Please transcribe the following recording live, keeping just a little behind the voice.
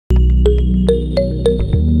Hey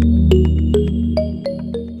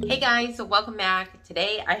guys, so welcome back.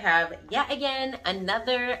 Today I have yet again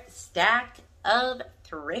another stack of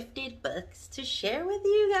thrifted books to share with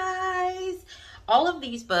you guys. All of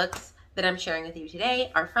these books that I'm sharing with you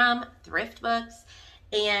today are from Thriftbooks,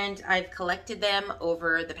 and I've collected them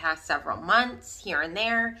over the past several months here and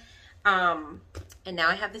there. And now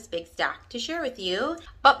I have this big stack to share with you.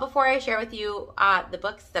 But before I share with you the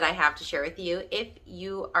books that I have to share with you, if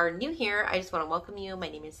you are new here, I just want to welcome you. My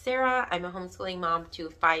name is Sarah. I'm a homeschooling mom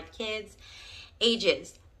to 5 kids,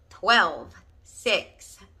 ages 12,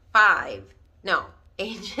 6, 5, no,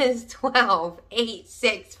 ages 12, 8,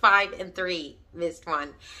 6, 5, and 3. Missed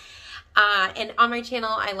one. And on my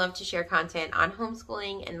channel, I love to share content on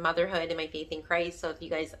homeschooling and motherhood and my faith in Christ. So if you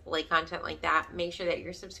guys like content like that, make sure that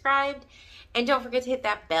you're subscribed. And don't forget to hit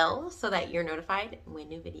that bell so that you're notified when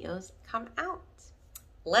new videos come out.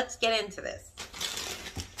 Let's get into this.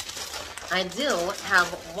 I do have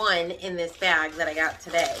one in this bag that I got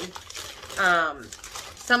today.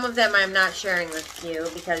 Some of them I'm not sharing with you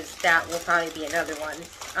because that will probably be another one.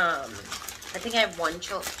 I think I have one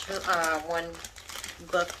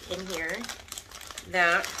book in here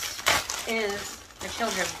that is a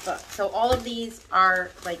children's book. So all of these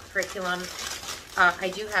are like curriculum. I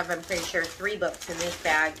do have, I'm pretty sure, 3 books in this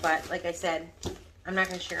bag, but like I said, I'm not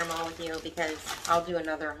going to share them all with you because I'll do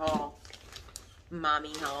another haul,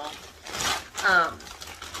 mommy haul.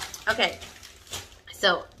 Okay,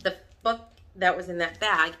 so the book that was in that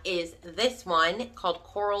bag is this one called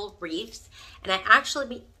Coral Reefs, and I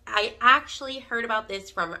actually heard about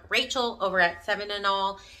this from Rachel over at 7 and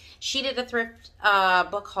All. She did a thrift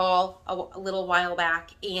book haul a little while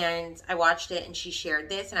back, and I watched it, and she shared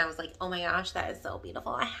this, and I was like, oh my gosh, that is so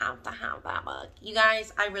beautiful. I have to have that book. You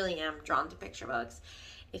guys, I really am drawn to picture books.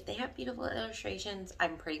 If they have beautiful illustrations,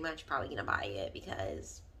 I'm pretty much probably going to buy it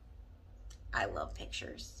because I love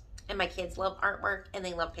pictures. And my kids love artwork, and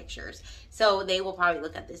they love pictures. So they will probably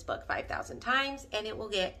look at this book 5,000 times, and it will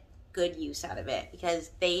get good use out of it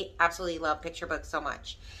because they absolutely love picture books so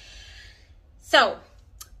much. So,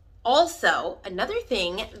 also, another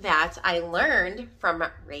thing that I learned from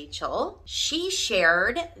Rachel, she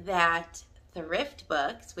shared that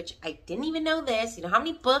Thriftbooks, which I didn't even know this, you know how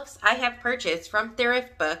many books I have purchased from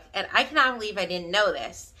Thriftbook, and I cannot believe I didn't know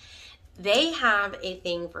this. They have a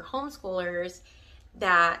thing for homeschoolers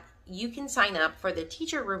that you can sign up for the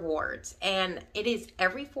teacher rewards, and it is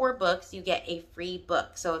every 4 books you get a free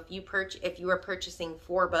book. So if you are purchasing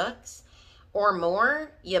 4 books or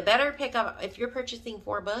more, you better pick up, if you're purchasing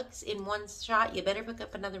 4 books in one shot, you better pick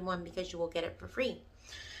up another one because you will get it for free.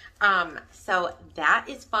 So that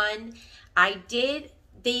is fun. When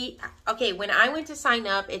I went to sign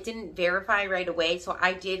up, it didn't verify right away, so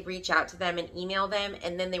I did reach out to them and email them,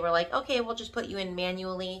 and then they were like, okay, we'll just put you in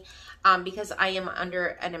manually, because I am under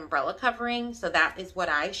an umbrella covering, so that is what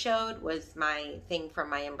I showed, was my thing from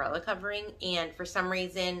my umbrella covering, and for some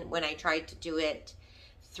reason, when I tried to do it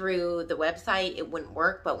through the website, it wouldn't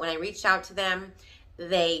work, but when I reached out to them,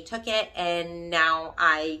 they took it, and now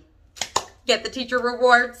I get the teacher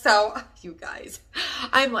reward. So you guys,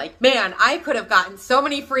 I'm like, man, I could have gotten so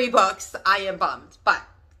many free books. I am bummed, but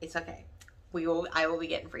it's okay. I will be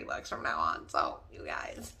getting free books from now on. So you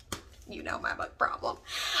guys, you know my book problem.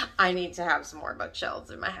 I need to have some more bookshelves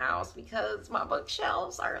in my house because my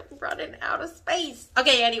bookshelves are running out of space.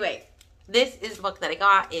 Okay, anyway, this is the book that I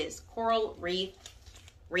got, is Coral Reefs.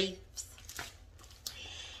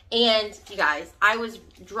 And you guys, I was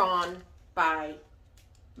drawn by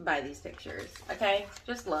these pictures. Okay,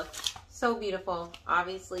 just look, so beautiful,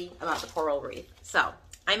 obviously about the coral reef. So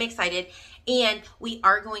I'm excited, and we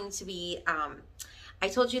are going to be I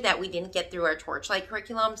told you that we didn't get through our Torchlight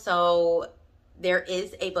curriculum, so there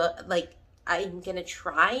is a book, like, I'm gonna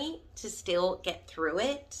try to still get through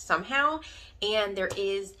it somehow, and there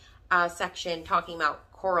is a section talking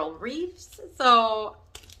about coral reefs. So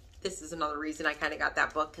this is another reason I kind of got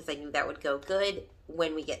that book, because I knew that would go good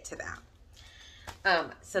when we get to that.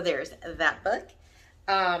 So there's that book.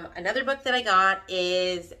 Another book that I got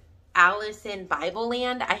is Alice in Bible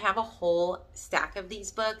Land. I have a whole stack of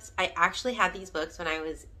these books. I actually had these books when I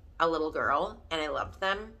was a little girl, and I loved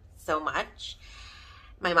them so much.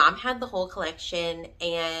 My mom had the whole collection,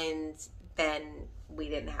 and then we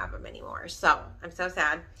didn't have them anymore. So I'm so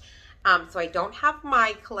sad. So I don't have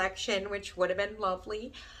my collection, which would have been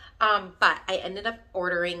lovely. But I ended up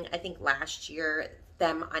ordering, I think last year,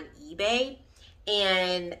 them on eBay.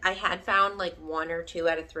 And I had found like 1 or 2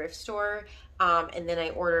 at a thrift store, and then I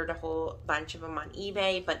ordered a whole bunch of them on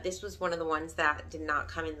eBay. But this was one of the ones that did not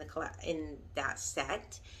come in that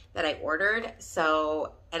set that I ordered.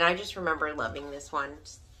 So, and I just remember loving this one.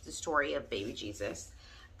 the story of baby Jesus.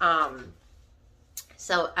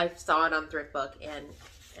 So I saw it on Thriftbook and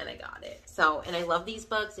I got it. So, and I love these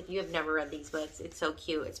books. If you have never read these books, it's so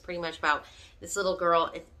cute. It's pretty much about this little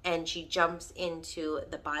girl, and she jumps into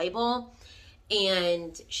the Bible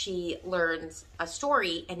and she learns a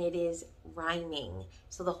story, and it is rhyming.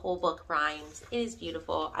 So the whole book rhymes. It is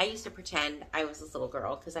beautiful. I used to pretend I was this little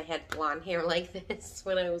girl because I had blonde hair like this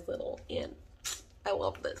when I was little, and I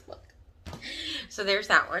love this book. So there's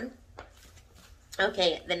that one.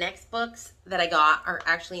 Okay, the next books that I got are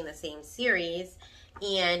actually in the same series,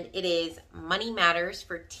 and it is Money Matters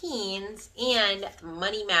for Teens and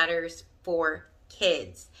Money Matters for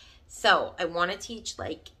Kids. So I want to teach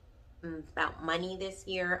like about money this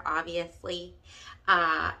year, obviously.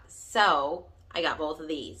 So I got both of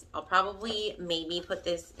these. I'll probably maybe put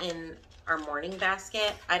this in our morning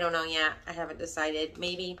basket. I don't know yet. I haven't decided.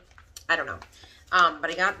 Maybe. I don't know. But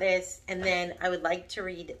I got this, and then I would like to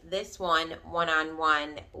read this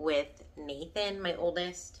one-on-one with Nathan, my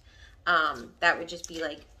oldest. That would just be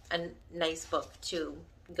like a nice book to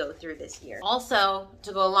go through this year. Also,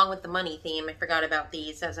 to go along with the money theme, I forgot about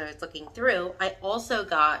these as I was looking through. I also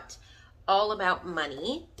got All About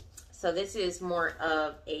Money. So this is more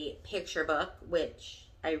of a picture book, which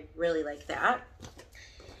I really like that.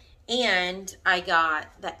 And I got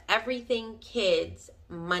the Everything Kids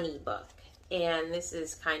money book. And this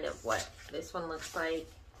is kind of what this one looks like.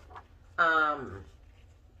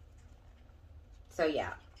 So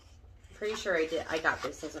yeah, pretty sure I got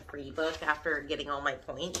this as a free book after getting all my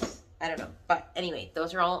points. I don't know. But anyway,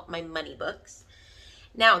 those are all my money books.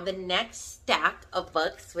 Now, the next stack of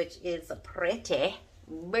books, which is pretty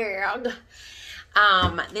big.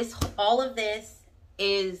 All of this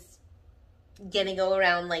is gonna go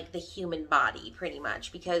around like the human body pretty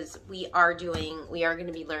much, because we are going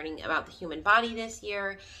to be learning about the human body this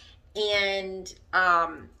year. And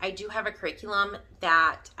I do have a curriculum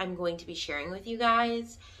that I'm going to be sharing with you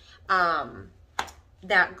guys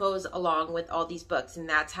that goes along with all these books, and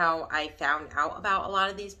that's how I found out about a lot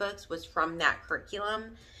of these books, was from that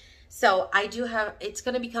curriculum. So I do have, it's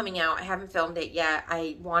going to be coming out. I haven't filmed it yet.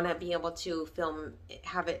 I want to be able to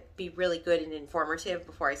have it be really good and informative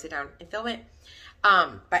before I sit down and film it.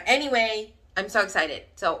 But anyway, I'm so excited.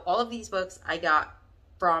 So all of these books I got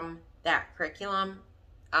from that curriculum.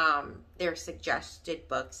 They're suggested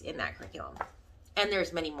books in that curriculum. And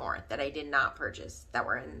there's many more that I did not purchase that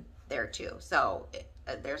were in there too. So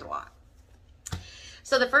there's a lot.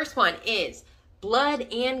 So the first one is Blood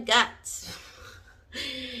and Guts.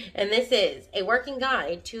 And this is a working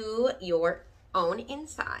guide to your own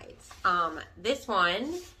insides. This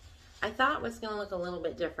one I thought was going to look a little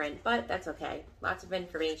bit different, but that's okay. Lots of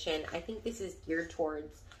information. I think this is geared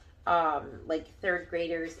towards like third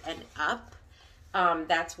graders and up.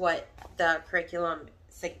 That's what the curriculum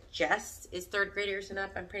suggests, is third graders and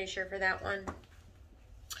up. I'm pretty sure for that one.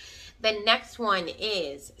 The next one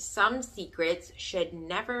is Some Secrets Should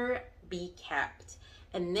Never Be Kept.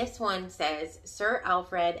 And this one says, Sir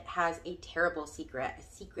Alfred has a terrible secret, a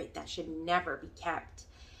secret that should never be kept.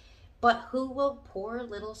 But who will poor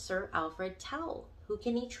little Sir Alfred tell? Who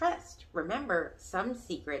can he trust? Remember, some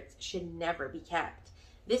secrets should never be kept.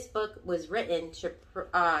 This book was written to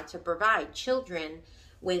provide children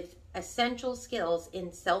with essential skills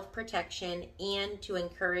in self-protection and to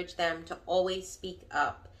encourage them to always speak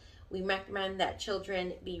up. We recommend that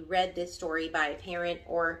children be read this story by a parent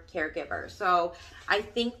or caregiver. So I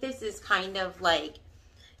think this is kind of like,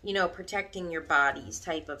 you know, protecting your bodies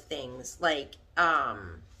type of things. Like,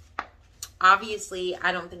 obviously,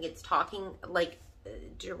 I don't think it's talking like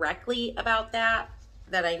directly about that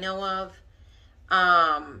I know of.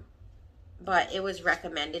 But it was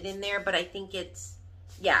recommended in there. But I think it's,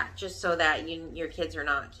 yeah, just so that your kids are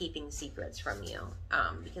not keeping secrets from you.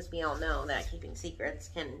 Because we all know that keeping secrets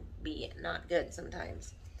can be not good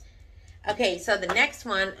sometimes. Okay, so the next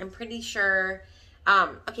one, I'm pretty sure.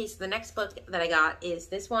 Okay, so the next book that I got is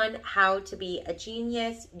this one, How to Be a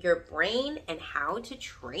Genius, Your Brain and How to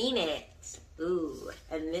Train It. Ooh,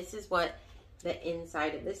 and this is what the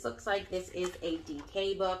inside of this looks like. This is a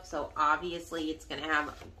Decay book, so obviously it's going to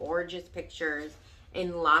have gorgeous pictures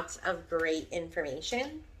and lots of great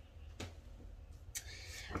information.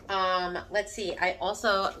 Let's see. I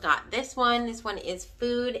also got this one. This one is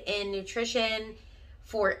Food and Nutrition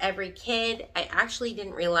for Every Kid. I actually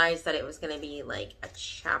didn't realize that it was going to be like a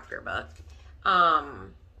chapter book.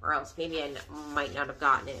 Or else maybe I might not have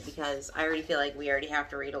gotten it, because I already feel like we already have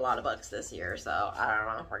to read a lot of books this year. So I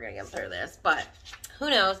don't know if we're going to get through this, but who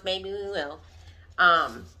knows? Maybe we will.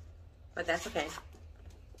 But that's okay.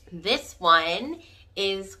 This one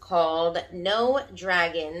is called No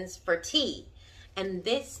Dragons for Tea. And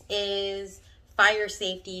this is fire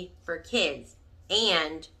safety for kids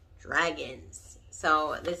and dragons.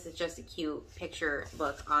 So this is just a cute picture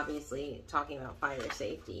book, obviously talking about fire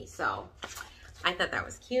safety. So I thought that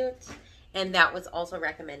was cute. And that was also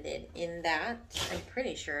recommended in that. I'm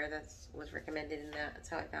pretty sure that was recommended in that. That's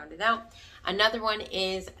how I found it out. Another one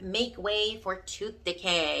is Make Way for Tooth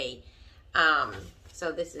Decay.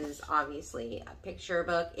 So this is obviously a picture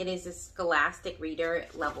book. It is a Scholastic Reader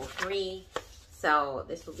level 3. So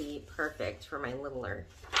this will be perfect for my littler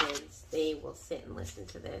kids. They will sit and listen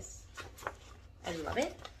to this and love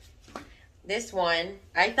it. This one,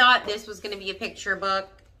 I thought this was going to be a picture book.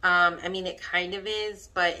 I mean, it kind of is,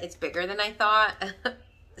 but it's bigger than I thought.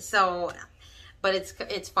 So, but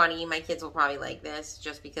it's funny. My kids will probably like this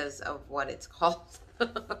just because of what it's called.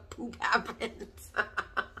 Poop happens.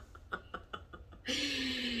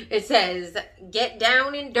 It says, get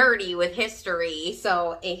down and dirty with history.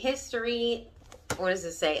 So a history, what does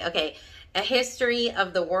it say? Okay, a history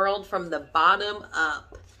of the world from the bottom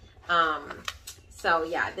up. So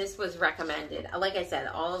yeah, this was recommended. Like I said,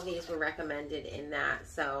 all of these were recommended in that.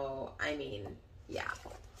 So, I mean, yeah.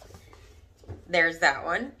 There's that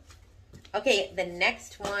one. Okay, the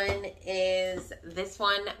next one is this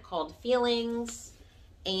one called Feelings.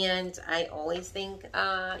 And I always think,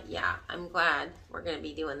 yeah, I'm glad we're going to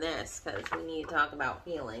be doing this because we need to talk about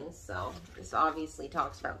feelings. So this obviously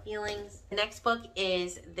talks about feelings. The next book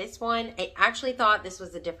is this one. I actually thought this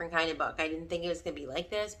was a different kind of book. I didn't think it was going to be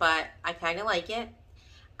like this, but I kind of like it.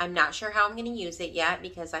 I'm not sure how I'm going to use it yet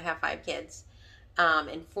because I have 5 kids.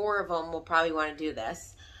 And 4 of them will probably want to do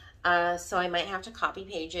this. So I might have to copy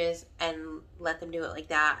pages and let them do it like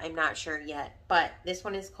that. I'm not sure yet. But this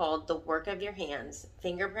one is called The Work of Your Hands,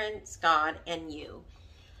 Fingerprints, God, and You.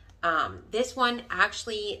 This one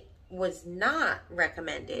actually was not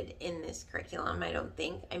recommended in this curriculum, I don't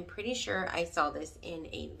think. I'm pretty sure I saw this in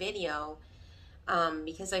a video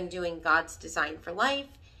because I'm doing God's Design for Life.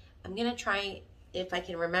 I'm going to try, if I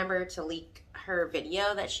can remember, to leak her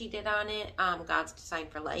video that she did on it, God's Design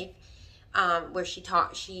for Life. Where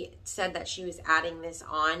she said that she was adding this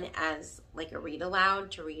on as like a read aloud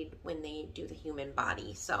to read when they do the human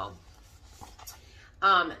body. So,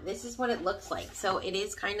 this is what it looks like. So it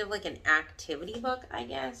is kind of like an activity book, I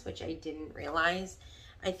guess, which I didn't realize.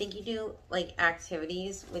 I think you do like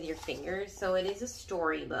activities with your fingers. So it is a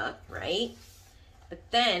story book, right? But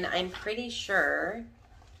then I'm pretty sure,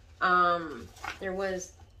 there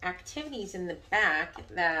was activities in the back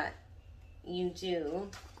that you do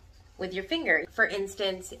with your finger. For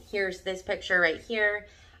instance, here's this picture right here.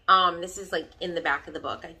 This is like in the back of the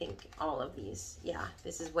book. I think all of these, yeah,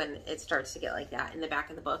 this is when it starts to get like that in the back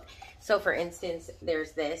of the book. So for instance,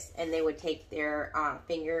 there's this, and they would take their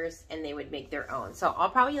fingers and they would make their own. So I'll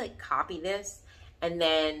probably like copy this and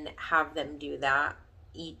then have them do that,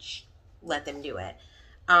 each let them do it.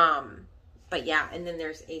 But yeah, and then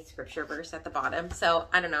there's a scripture verse at the bottom. So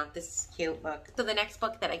I don't know, this is a cute book. So the next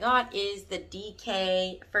book that I got is the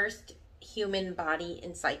Decay First Human Body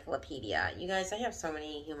Encyclopedia. You guys, I have so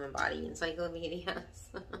many human body encyclopedias.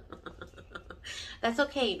 That's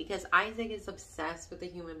okay because Isaac is obsessed with the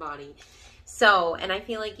human body. So, and I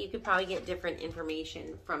feel like you could probably get different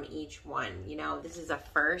information from each one. You know, this is a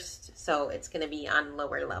first, so it's going to be on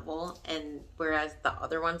lower level. And whereas the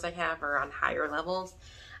other ones I have are on higher levels.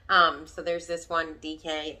 So there's this one,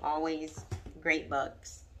 Decay, always great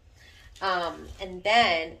books. And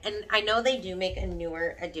then, and I know they do make a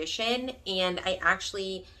newer edition, and I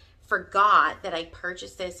actually forgot that I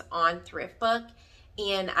purchased this on Thriftbook,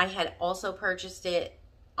 and I had also purchased it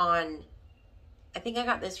on, I think I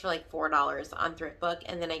got this for like $4 on Thriftbook,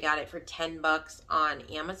 and then I got it for $10 on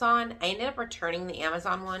Amazon. I ended up returning the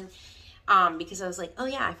Amazon one, because I was like, oh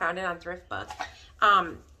yeah, I found it on Thriftbook.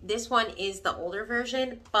 This one is the older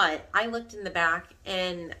version, but I looked in the back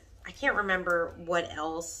and I can't remember what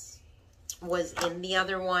else was in the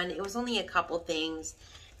other one. It was only a couple things,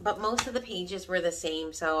 but most of the pages were the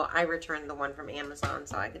same. So I returned the one from Amazon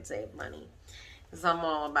so I could save money because I'm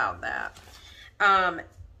all about that.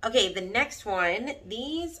 Okay, the next one,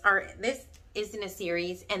 this is in a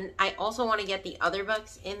series, and I also want to get the other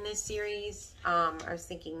books in this series. I was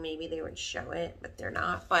thinking maybe they would show it, but they're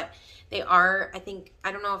not. But they are, I think,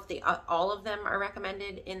 I don't know if they all of them are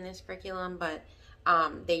recommended in this curriculum, but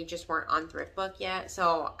they just weren't on Thriftbook yet.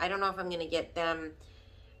 So I don't know if I'm going to get them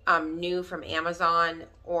new from Amazon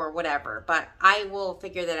or whatever, but I will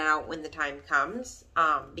figure that out when the time comes,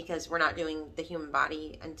 because we're not doing the human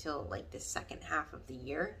body until like the second half of the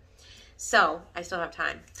year. So I still have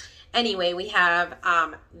time. Anyway, we have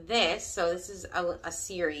this. So this is a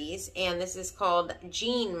series, and this is called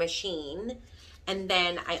Gene Machine. And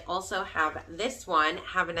then I also have this one,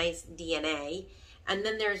 Have a Nice DNA. And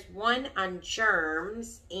then there's one on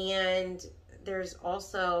germs, and there's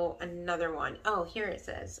also another one. Oh, here it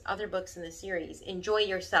says, other books in the series. Enjoy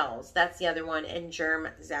Your Cells. That's the other one, and Germ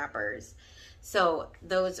Zappers. So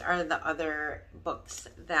those are the other books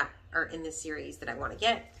that are in the series that I want to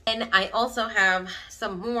get. And I also have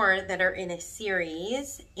some more that are in a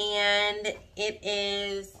series, and it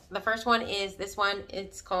is, the first one is this one.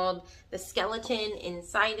 It's called The Skeleton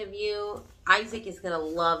Inside of You. Isaac is going to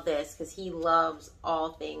love this because he loves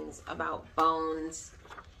all things about bones.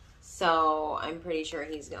 So I'm pretty sure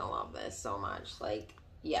he's going to love this so much. Like,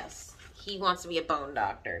 yes, he wants to be a bone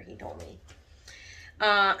doctor, he told me.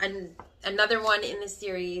 And another one in the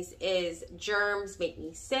series is Germs Make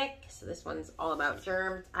Me Sick. So this one's all about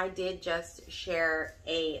germs. I did just share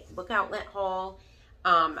a book outlet haul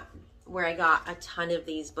where I got a ton of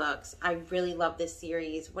these books. I really love this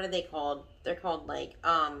series. What are they called? They're called like,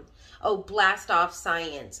 oh, Blast Off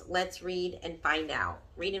Science. Let's read and find out.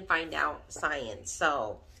 Read and find out science.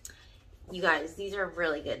 So you guys, these are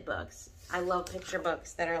really good books. I love picture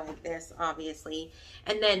books that are like this, obviously.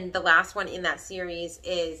 And then the last one in that series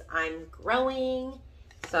is I'm Growing.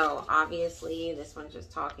 So obviously this one's just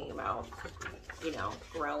talking about, you know,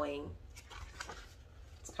 growing.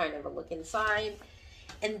 It's kind of a look inside.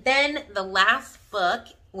 And then the last book,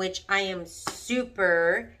 which I am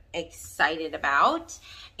super excited about.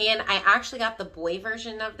 And I actually got the boy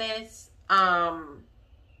version of this.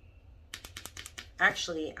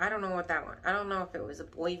 Actually, I don't know what that one, I don't know if it was a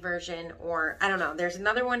boy version or, I don't know. There's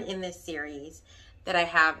another one in this series that I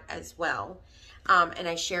have as well. And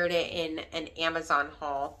I shared it in an Amazon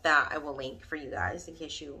haul that I will link for you guys in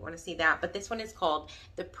case you want to see that. But this one is called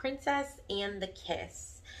The Princess and the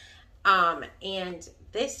Kiss. And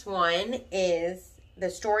this one is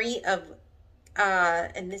the story of,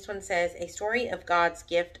 and this one says, a story of God's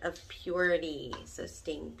gift of purity. So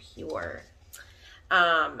staying pure.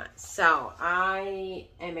 So I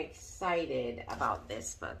am excited about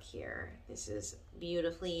this book here. This is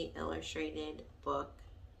beautifully illustrated book.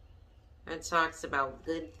 It talks about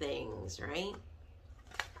good things, right?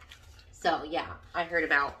 So yeah, I heard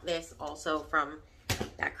about this also from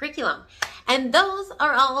that curriculum. And those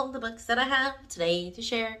are all the books that I have today to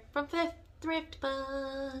share from Thrift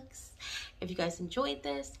Books. If you guys enjoyed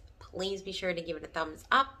this, please be sure to give it a thumbs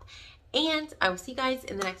up. And I will see you guys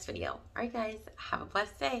in the next video. All right, guys, have a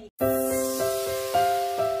blessed day.